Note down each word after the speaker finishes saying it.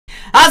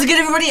How's it going,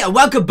 everybody, and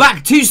welcome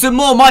back to some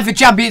more My For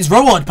Champions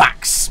reward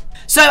packs.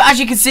 So, as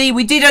you can see,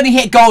 we did only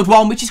hit gold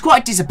 1, which is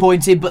quite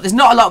disappointing, but there's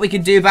not a lot we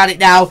can do about it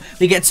now.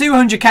 We get two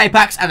 100k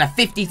packs and a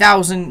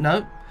 50,000,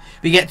 no.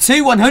 We get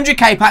two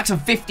 100k packs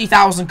and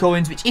 50,000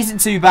 coins, which isn't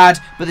too bad,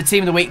 but the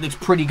team of the week looks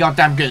pretty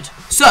goddamn good.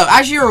 So,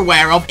 as you're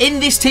aware of, in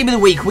this team of the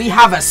week, we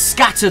have a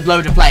scattered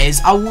load of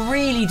players. I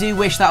really do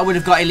wish that I would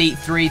have got Elite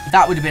 3.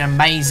 That would have been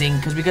amazing,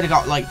 because we could have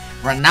got, like,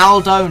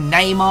 Ronaldo,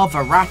 Neymar,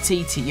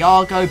 Verratti,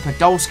 Thiago,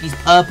 Podolski's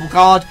purple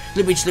card,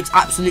 which looks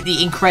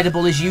absolutely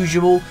incredible as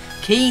usual.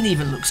 Keane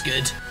even looks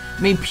good.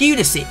 I mean,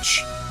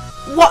 Pulisic.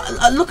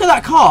 What? Look at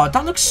that card.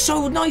 That looks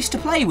so nice to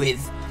play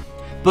with.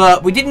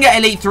 But we didn't get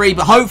Elite 3,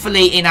 but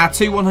hopefully in our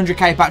two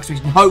 100k packs, we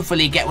can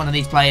hopefully get one of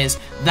these players.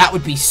 That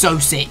would be so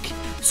sick.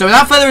 So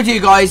without further ado,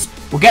 guys,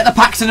 we'll get the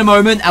packs in a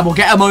moment, and we'll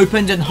get them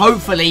opened, and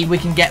hopefully we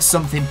can get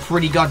something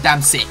pretty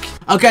goddamn sick.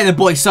 Okay then,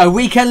 boys, so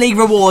Weekend League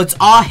rewards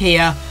are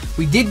here.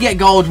 We did get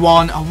gold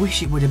 1. I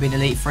wish it would have been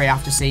Elite 3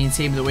 after seeing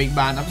Team of the Week,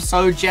 man. I'm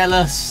so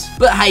jealous.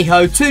 But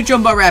hey-ho, two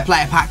Jumbo Rare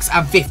Player Packs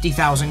and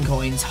 50,000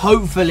 coins.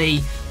 Hopefully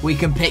we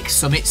can pick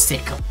something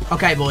sick up.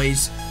 Okay,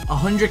 boys.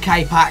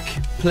 100k pack,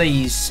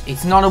 please.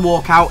 It's not a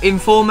walkout.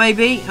 Info,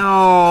 maybe?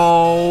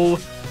 Oh,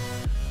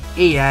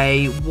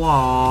 EA,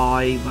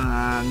 why,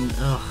 man?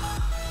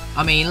 Ugh.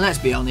 I mean, let's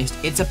be honest.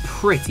 It's a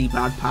pretty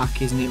bad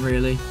pack, isn't it,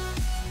 really?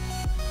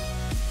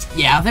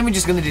 Yeah, I think we're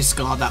just going to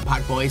discard that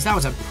pack, boys. That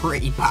was a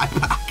pretty bad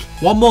pack.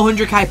 One more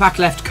 100k pack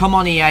left. Come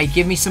on, EA.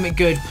 Give me something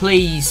good,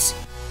 please.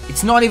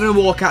 It's not even a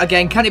walkout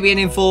again. Can it be an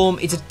inform?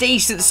 It's a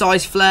decent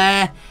size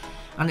flare.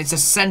 And it's a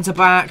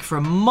centre-back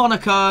from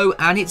Monaco.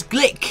 And it's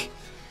Glick.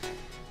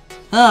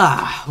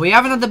 We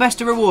haven't had the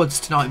best of rewards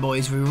tonight,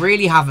 boys. We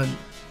really haven't.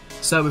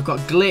 So we've got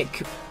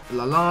Glick,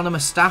 Lallana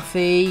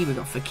Mustafi, we've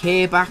got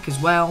Fekir back as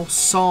well,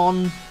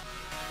 Son.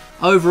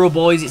 Overall,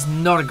 boys, it's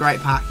not a great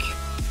pack.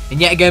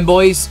 And yet again,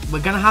 boys,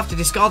 we're going to have to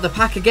discard the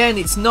pack again.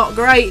 It's not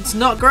great. It's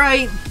not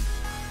great.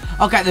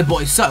 Okay then,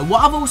 boys. So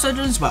what I've also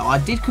done as well, I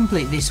did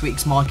complete this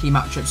week's marquee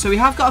matchup. So we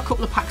have got a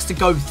couple of packs to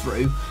go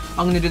through.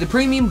 I'm going to do the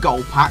Premium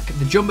Gold Pack,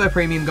 the Jumbo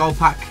Premium Gold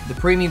Pack, the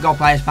Premium Gold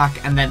Players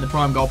Pack, and then the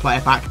Prime Gold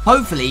Player Pack.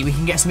 Hopefully, we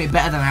can get something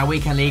better than our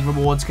Weekend League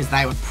rewards, because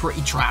they were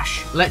pretty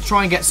trash. Let's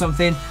try and get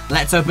something.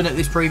 Let's open up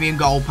this Premium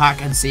Gold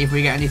Pack and see if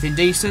we get anything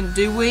decent,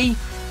 do we?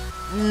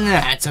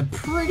 Nah, it's a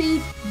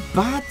pretty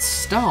bad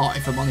start,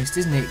 if I'm honest,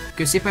 isn't it?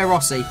 Giuseppe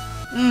Rossi.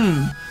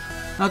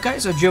 Okay,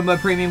 so Jumbo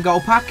Premium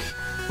Gold Pack.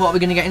 What are we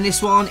going to get in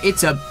this one?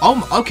 It's a...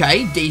 Oh,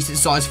 okay, decent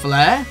size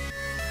flare.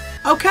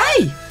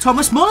 Okay,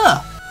 Thomas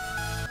Muller.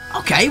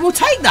 Okay, we'll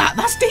take that.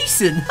 That's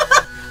decent.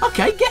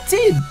 Okay, get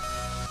in.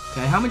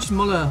 Okay, how much is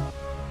Muller?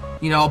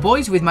 You know,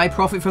 boys, we've made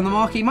profit from the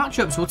marquee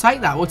matchups. We'll take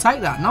that. We'll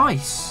take that.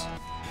 Nice.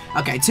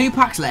 Okay, two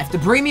packs left. The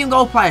Premium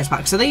Gold Players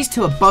Pack. So these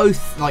two are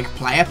both, like,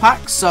 player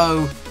packs.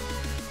 So,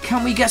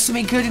 can we get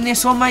something good in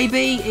this one,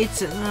 maybe?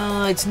 It's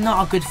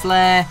not a good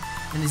flare.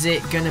 And is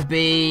it going to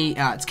be...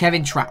 it's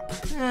Kevin Trapp.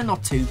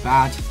 Not too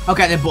bad.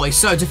 Okay then, boys.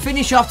 So, to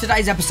finish off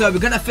today's episode, we're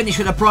going to finish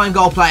with a Prime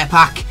Gold Player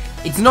Pack.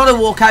 It's not a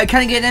walkout.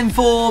 Can I get an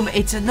inform?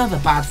 It's another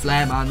bad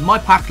flare, man. My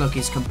pack luck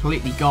is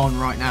completely gone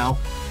right now.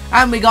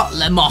 And we got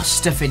Lemos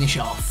to finish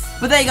off.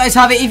 But there you guys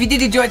have it. If you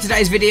did enjoy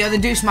today's video,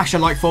 then do smash a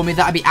like for me.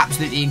 That'd be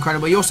absolutely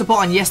incredible. Your support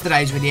on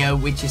yesterday's video,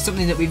 which is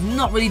something that we've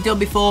not really done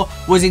before,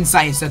 was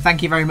insane. So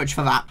thank you very much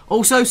for that.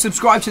 Also,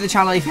 subscribe to the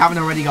channel if you haven't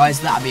already,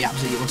 guys. That'd be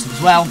absolutely awesome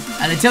as well.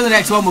 And until the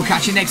next one, we'll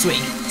catch you next week.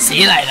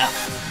 See you later.